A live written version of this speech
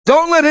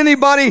Don't let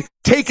anybody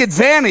take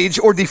advantage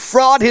or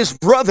defraud his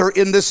brother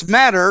in this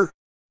matter,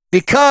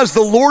 because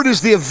the Lord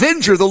is the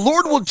avenger. The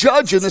Lord will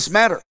judge in this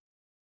matter.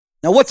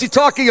 Now, what's he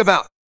talking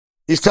about?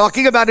 He's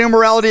talking about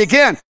immorality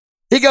again.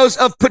 He goes,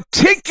 of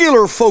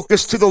particular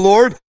focus to the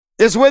Lord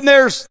is when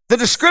the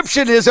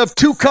description is of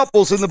two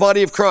couples in the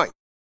body of Christ.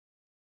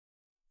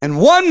 And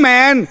one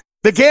man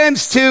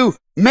begins to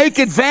make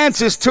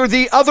advances to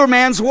the other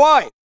man's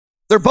wife.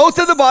 They're both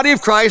in the body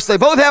of Christ. They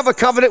both have a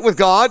covenant with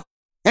God.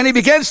 And he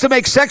begins to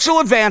make sexual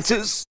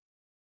advances.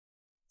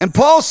 And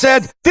Paul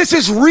said, this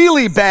is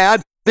really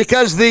bad,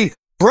 because the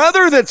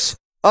brother that's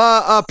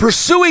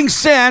pursuing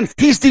sin,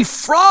 he's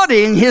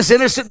defrauding his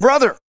innocent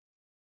brother.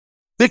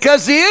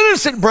 Because the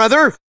innocent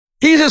brother,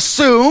 he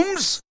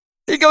assumes,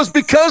 he goes,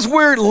 because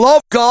we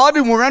love God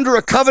and we're under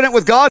a covenant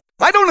with God,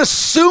 I don't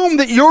assume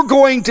that you're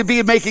going to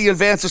be making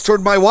advances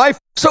toward my wife.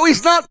 So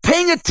he's not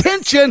paying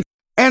attention.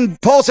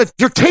 And Paul said,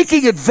 you're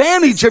taking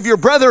advantage of your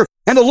brother,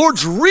 and the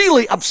Lord's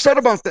really upset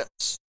about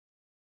this.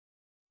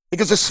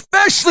 Because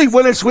especially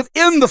when it's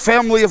within the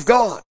family of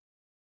God.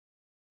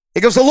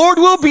 He goes, the Lord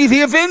will be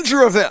the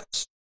avenger of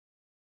this.